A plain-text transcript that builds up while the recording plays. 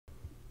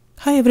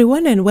Hi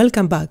everyone and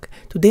welcome back.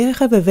 Today I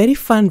have a very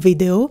fun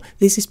video.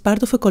 This is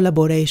part of a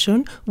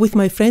collaboration with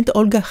my friend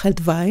Olga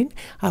Heldvine.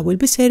 I will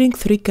be sharing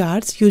 3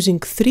 cards using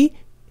 3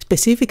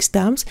 specific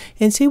stamps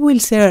and she will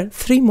share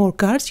 3 more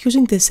cards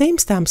using the same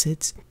stamp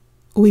sets.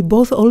 We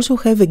both also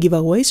have a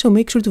giveaway, so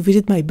make sure to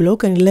visit my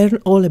blog and learn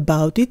all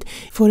about it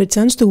for a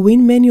chance to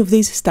win many of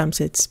these stamp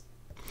sets.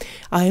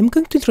 I am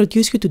going to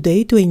introduce you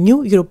today to a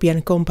new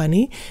European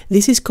company.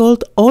 This is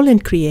called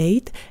AALL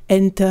Create,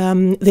 and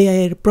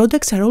their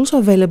products are also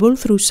available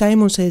through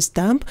Simon Says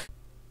Stamp.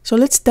 So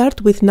let's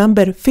start with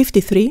number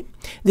 53.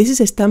 This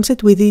is a stamp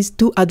set with these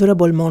 2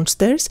 adorable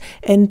monsters,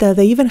 and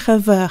they even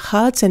have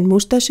hats and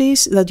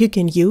mustaches that you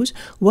can use.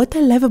 What I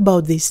love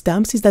about these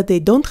stamps is that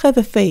they don't have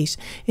a face,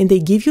 and they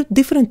give you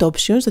different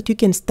options that you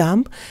can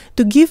stamp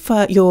to give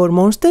your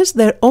monsters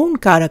their own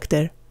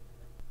character.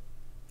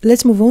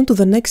 Let's move on to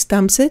the next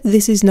stamp set.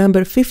 This is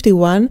number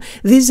 51.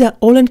 These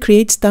AALL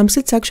Create stamp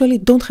sets actually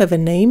don't have a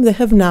name, they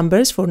have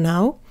numbers for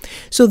now.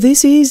 So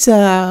this is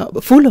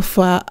full of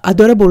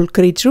adorable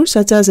creatures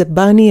such as a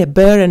bunny, a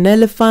bear, an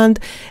elephant,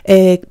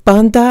 a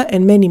panda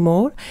and many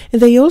more.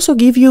 And they also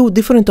give you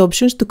different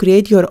options to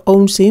create your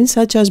own scenes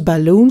such as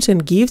balloons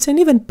and gifts and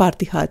even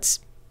party hats.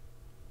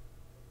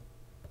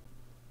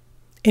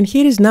 And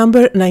here is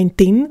number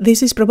 19.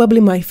 This is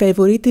probably my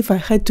favorite if I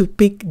had to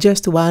pick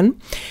just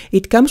one.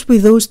 It comes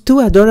with those 2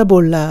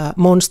 adorable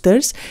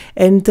monsters,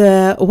 and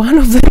one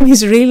of them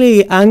is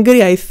really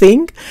angry, I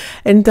think,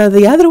 and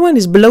the other one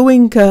is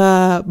blowing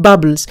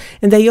bubbles.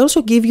 And they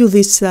also give you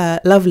this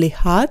lovely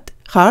heart.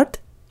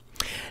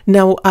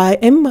 Now I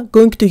am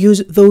going to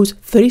use those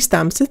 3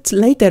 stamp sets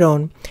later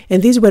on,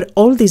 and these were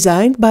all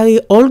designed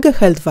by Olga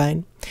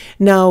Heldvine.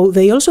 Now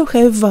they also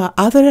have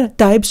other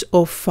types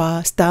of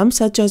stamps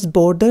such as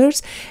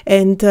borders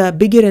and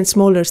bigger and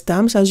smaller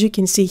stamps, as you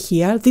can see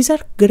here. These are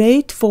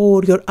great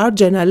for your art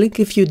journaling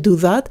if you do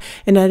that,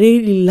 and I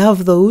really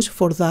love those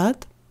for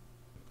that.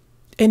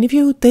 And if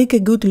you take a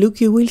good look,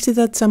 you will see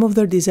that some of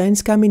their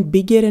designs come in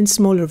bigger and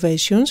smaller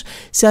versions,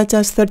 such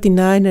as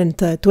 39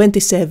 and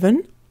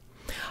 27.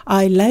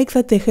 I like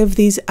that they have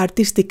these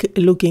artistic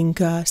looking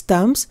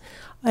stamps.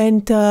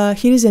 And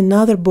here is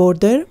another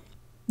border.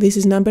 This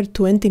is number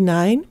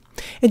 29,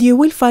 and you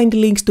will find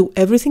links to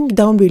everything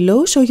down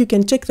below so you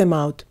can check them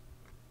out.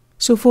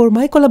 So for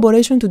my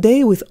collaboration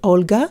today with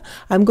Olga,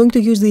 I'm going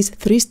to use these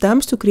 3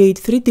 stamps to create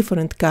 3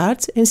 different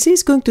cards, and she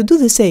is going to do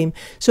the same.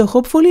 So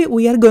hopefully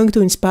we are going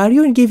to inspire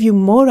you and give you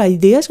more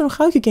ideas on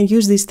how you can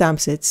use these stamp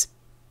sets.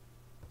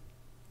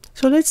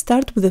 So let's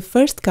start with the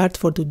first card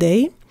for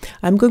today.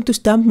 I'm going to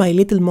stamp my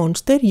little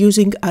monster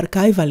using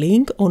Archival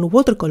ink on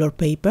watercolor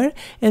paper,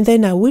 and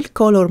then I will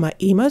color my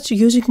image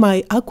using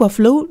my Aqua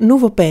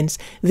Nuvo pens.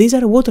 These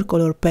are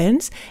watercolor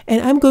pens,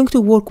 and I'm going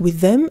to work with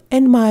them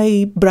and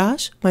my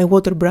brush, my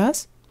water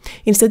brush.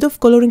 Instead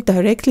of coloring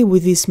directly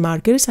with these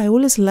markers, I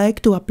always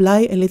like to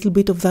apply a little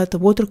bit of that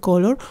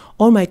watercolor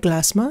on my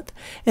glass mat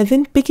and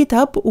then pick it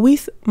up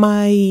with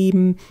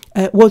my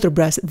water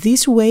brush.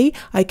 This way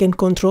I can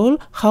control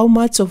how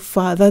much of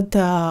that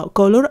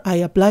color I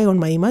apply on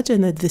my image,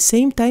 and at the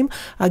same time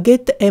I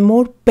get a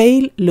more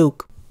pale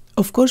look.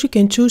 Of course, you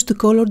can choose to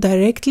color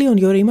directly on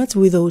your image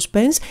with those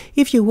pens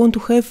if you want to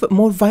have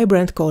more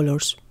vibrant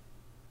colors.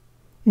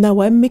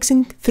 Now I'm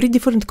mixing 3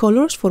 different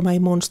colors for my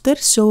monster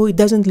so it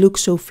doesn't look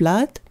so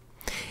flat.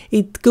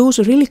 It goes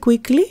really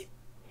quickly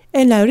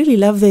and I really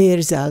love the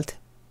result.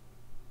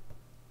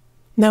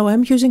 Now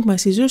I'm using my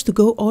scissors to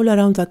go all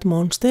around that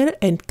monster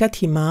and cut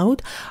him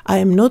out. I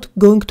am not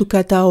going to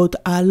cut out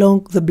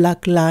along the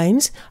black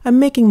lines. I'm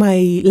making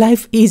my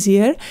life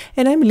easier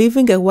and I'm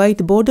leaving a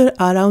white border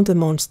around the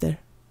monster.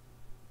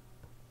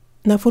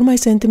 Now for my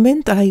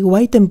sentiment, I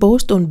white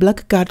embossed on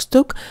black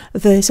cardstock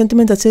the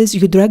sentiment that says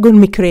 "You dragon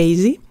me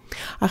crazy."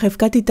 I have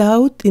cut it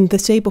out in the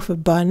shape of a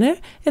banner,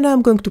 and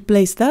I'm going to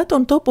place that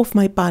on top of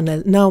my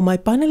panel. Now my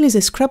panel is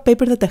a scrap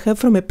paper that I have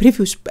from a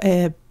previous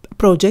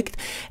project,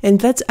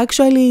 and that's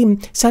actually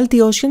Salty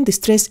Ocean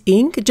Distress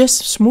ink,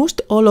 just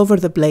smoothed all over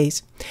the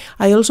place.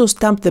 I also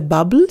stamped the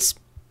bubbles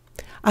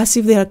as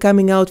if they are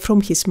coming out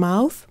from his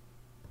mouth.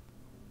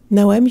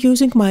 Now I'm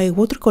using my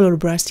watercolor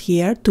brush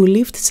here to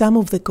lift some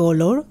of the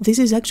color. This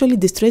is actually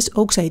Distress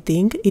Oxide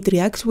ink. It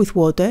reacts with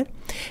water,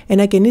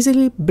 and I can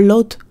easily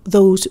blot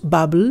those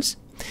bubbles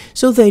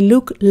so they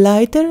look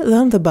lighter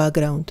than the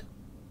background.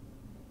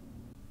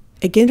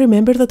 Again,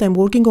 remember that I'm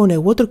working on a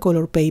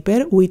watercolor paper,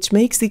 which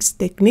makes this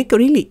technique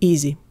really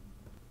easy.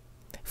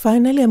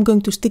 Finally, I'm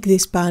going to stick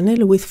this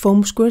panel with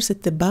foam squares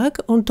at the back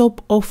on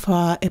top of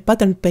a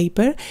pattern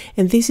paper,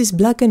 and this is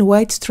black and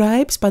white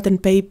stripes pattern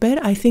paper.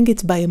 I think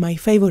it's by My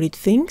Favorite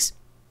Things.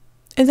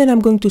 And then I'm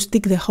going to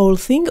stick the whole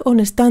thing on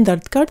a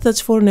standard card that's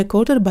 4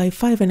 1/4 by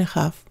 5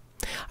 1/2.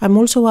 I'm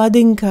also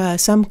adding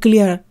some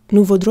clear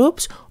Nuvo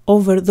drops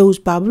over those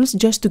bubbles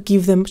just to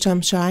give them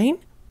some shine.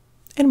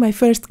 And my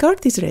first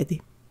card is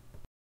ready.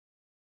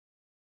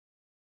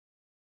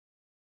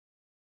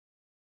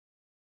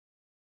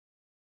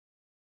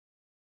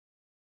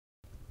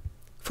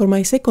 For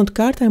my second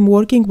card, I'm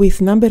working with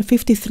number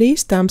 53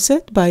 stamp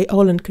set by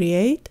AALL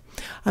Create.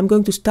 I'm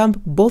going to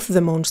stamp both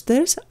the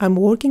monsters. I'm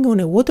working on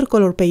a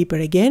watercolor paper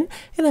again,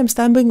 and I'm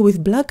stamping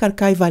with black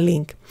Archival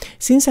ink.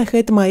 Since I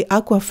had my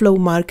Aqua Flow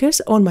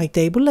markers on my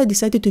table, I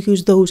decided to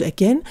use those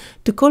again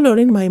to color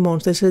in my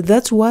monsters. So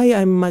that's why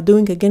I'm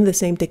doing again the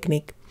same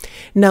technique.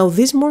 Now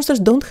these monsters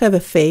don't have a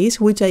face,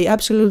 which I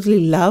absolutely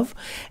love,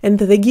 and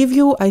they give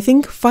you, I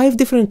think, 5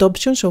 different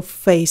options of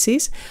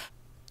faces.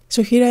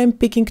 So here I am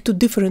picking 2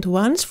 different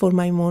ones for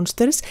my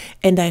monsters,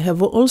 and I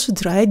have also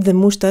tried the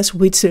moustache,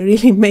 which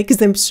really makes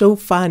them so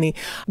funny,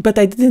 but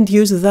I didn't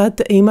use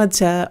that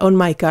image on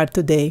my card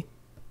today.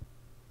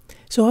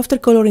 So after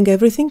coloring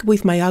everything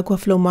with my Aqua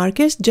Flow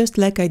markers, just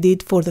like I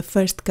did for the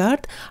first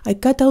card, I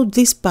cut out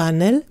this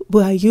panel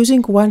by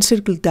using one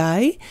circle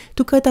die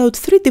to cut out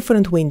 3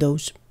 different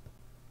windows.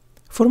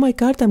 For my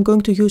card I'm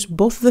going to use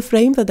both the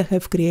frame that I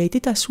have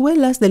created as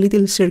well as the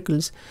little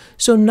circles,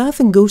 so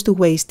nothing goes to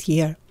waste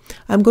here.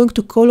 I'm going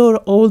to color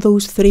all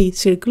those 3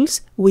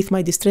 circles with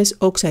my Distress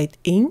Oxide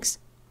inks,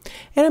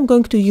 and I'm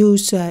going to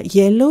use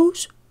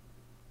yellows.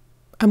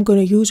 I'm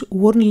going to use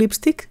Worn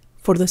Lipstick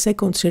for the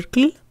second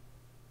circle,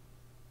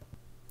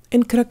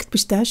 and Cracked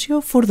Pistachio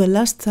for the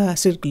last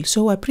circle,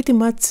 so I pretty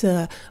much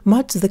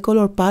match the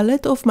color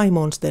palette of my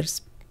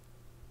monsters.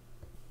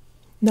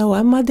 Now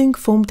I'm adding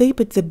foam tape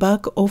at the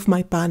back of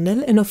my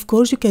panel, and of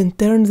course you can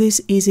turn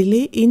this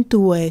easily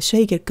into a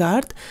shaker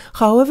card.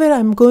 However,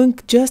 I'm going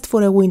just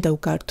for a window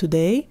card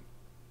today.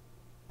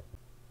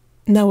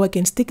 Now I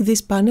can stick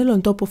this panel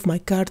on top of my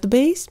card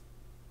base,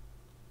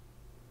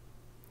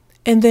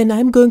 and then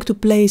I'm going to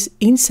place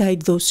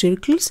inside those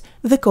circles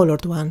the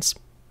colored ones.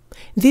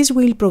 This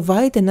will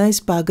provide a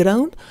nice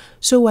background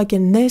so I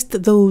can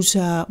nest those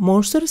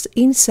monsters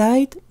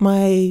inside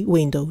my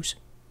windows.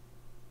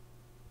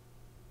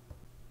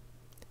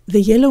 The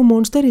yellow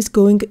monster is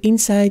going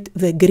inside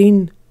the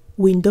green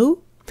window,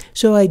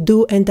 so I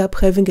do end up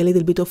having a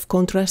little bit of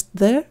contrast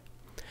there.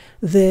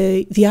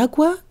 The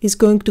aqua is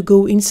going to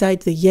go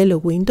inside the yellow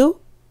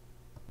window.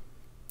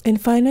 And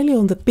finally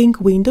on the pink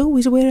window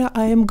is where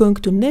I am going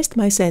to nest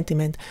my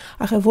sentiment.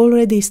 I have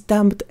already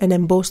stamped and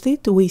embossed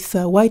it with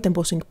white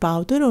embossing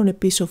powder on a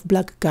piece of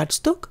black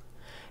cardstock,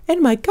 and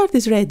my card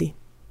is ready.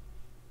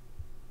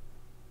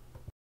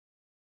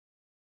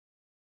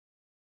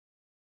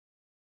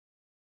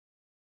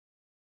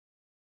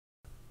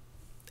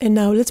 And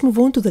now let's move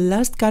on to the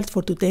last card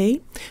for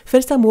today.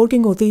 First I'm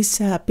working on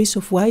this piece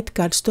of white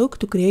cardstock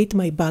to create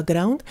my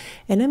background,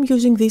 and I'm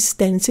using this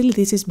stencil.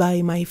 This is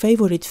by My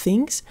Favorite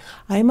Things.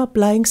 I'm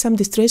applying some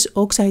Distress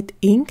Oxide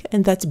ink,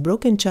 and that's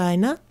Broken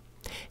China.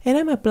 And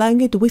I'm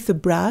applying it with a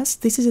brush.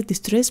 This is a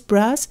Distress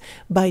brush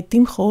by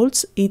Tim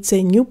Holtz. It's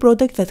a new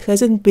product that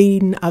hasn't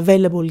been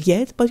available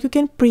yet, but you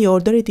can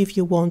pre-order it if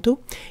you want to.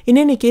 In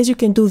any case, you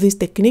can do this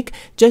technique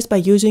just by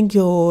using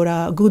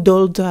your good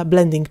old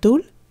blending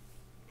tool.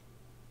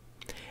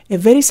 A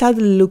very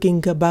subtle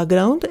looking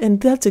background, and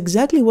that's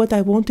exactly what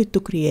I wanted to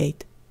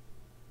create.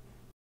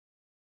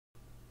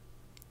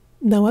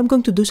 Now I'm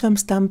going to do some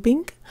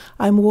stamping.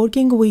 I'm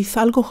working with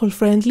alcohol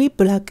friendly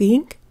black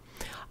ink.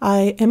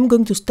 I am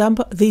going to stamp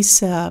this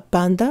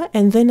panda,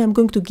 and then I'm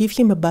going to give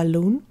him a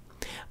balloon.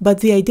 But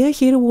the idea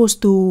here was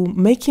to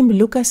make him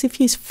look as if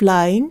he's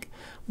flying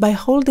by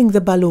holding the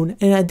balloon,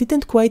 and I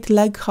didn't quite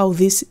like how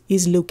this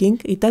is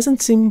looking. It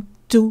doesn't seem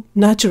too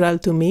natural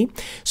to me,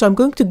 so I'm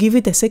going to give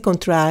it a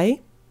second try.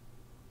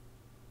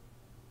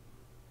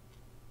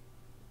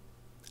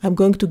 I'm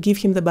going to give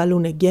him the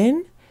balloon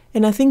again,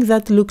 and I think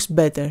that looks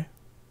better.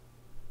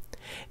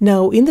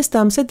 Now in the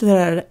stamp set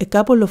there are a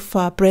couple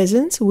of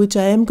presents which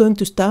I am going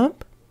to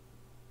stamp,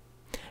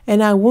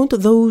 and I want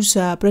those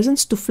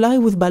presents to fly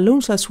with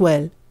balloons as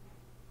well.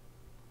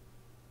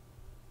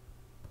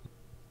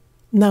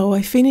 Now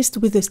I finished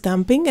with the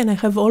stamping, and I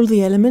have all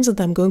the elements that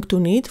I'm going to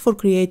need for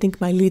creating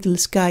my little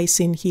sky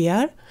scene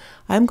here.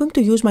 I'm going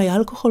to use my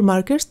alcohol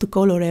markers to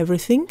color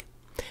everything.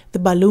 The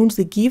balloons,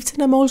 the gifts,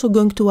 and I'm also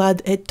going to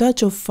add a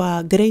touch of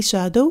grey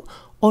shadow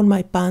on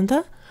my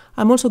panda.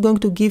 I'm also going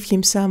to give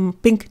him some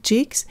pink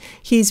cheeks.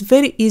 He is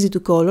very easy to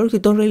color, you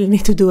don't really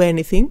need to do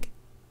anything.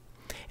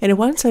 And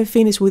once I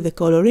finish with the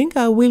coloring,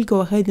 I will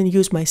go ahead and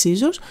use my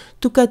scissors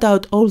to cut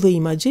out all the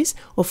images.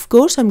 Of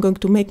course, I'm going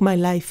to make my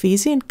life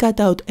easy and cut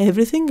out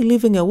everything,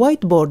 leaving a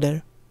white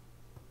border.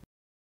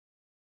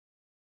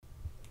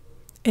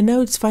 And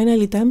now it's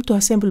finally time to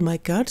assemble my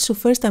card. So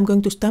first I'm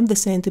going to stamp the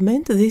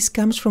sentiment. This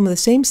comes from the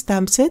same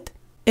stamp set,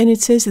 and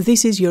it says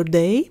 "This is your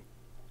day."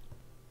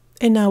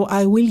 And now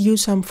I will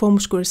use some foam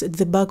squares at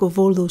the back of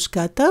all those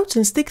cutouts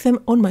and stick them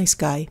on my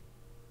sky.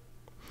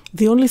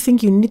 The only thing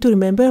you need to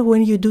remember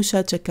when you do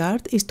such a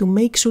card is to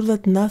make sure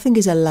that nothing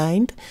is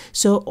aligned,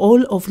 so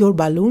all of your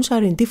balloons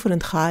are in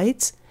different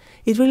heights.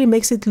 It really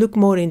makes it look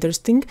more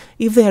interesting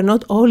if they are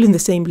not all in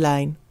the same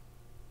line.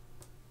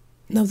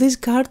 Now this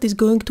card is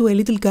going to a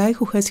little guy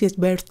who has his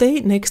birthday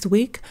next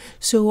week,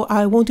 so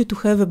I wanted to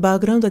have a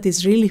background that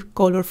is really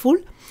colorful,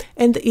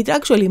 and it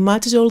actually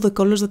matches all the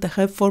colors that I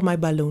have for my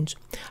balloons.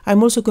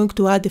 I'm also going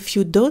to add a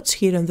few dots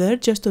here and there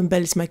just to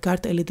embellish my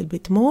card a little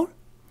bit more,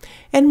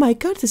 and my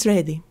card is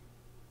ready.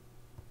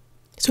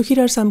 So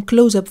here are some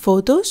close-up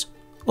photos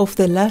of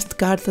the last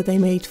card that I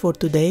made for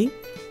today.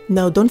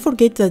 Now don't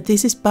forget that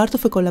this is part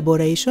of a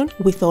collaboration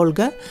with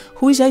Olga,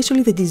 who is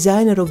actually the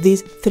designer of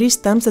these 3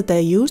 stamps that I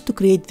used to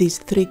create these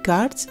 3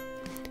 cards.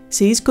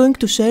 She is going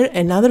to share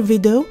another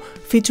video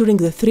featuring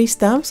the 3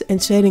 stamps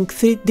and sharing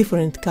 3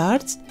 different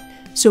cards.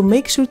 So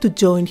make sure to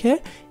join her.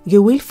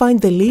 You will find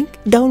the link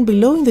down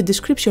below in the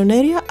description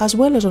area as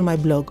well as on my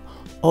blog.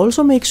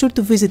 Also make sure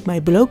to visit my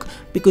blog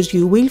because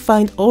you will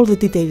find all the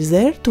details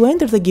there to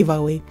enter the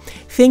giveaway.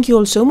 Thank you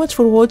all so much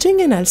for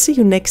watching and I'll see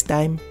you next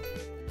time.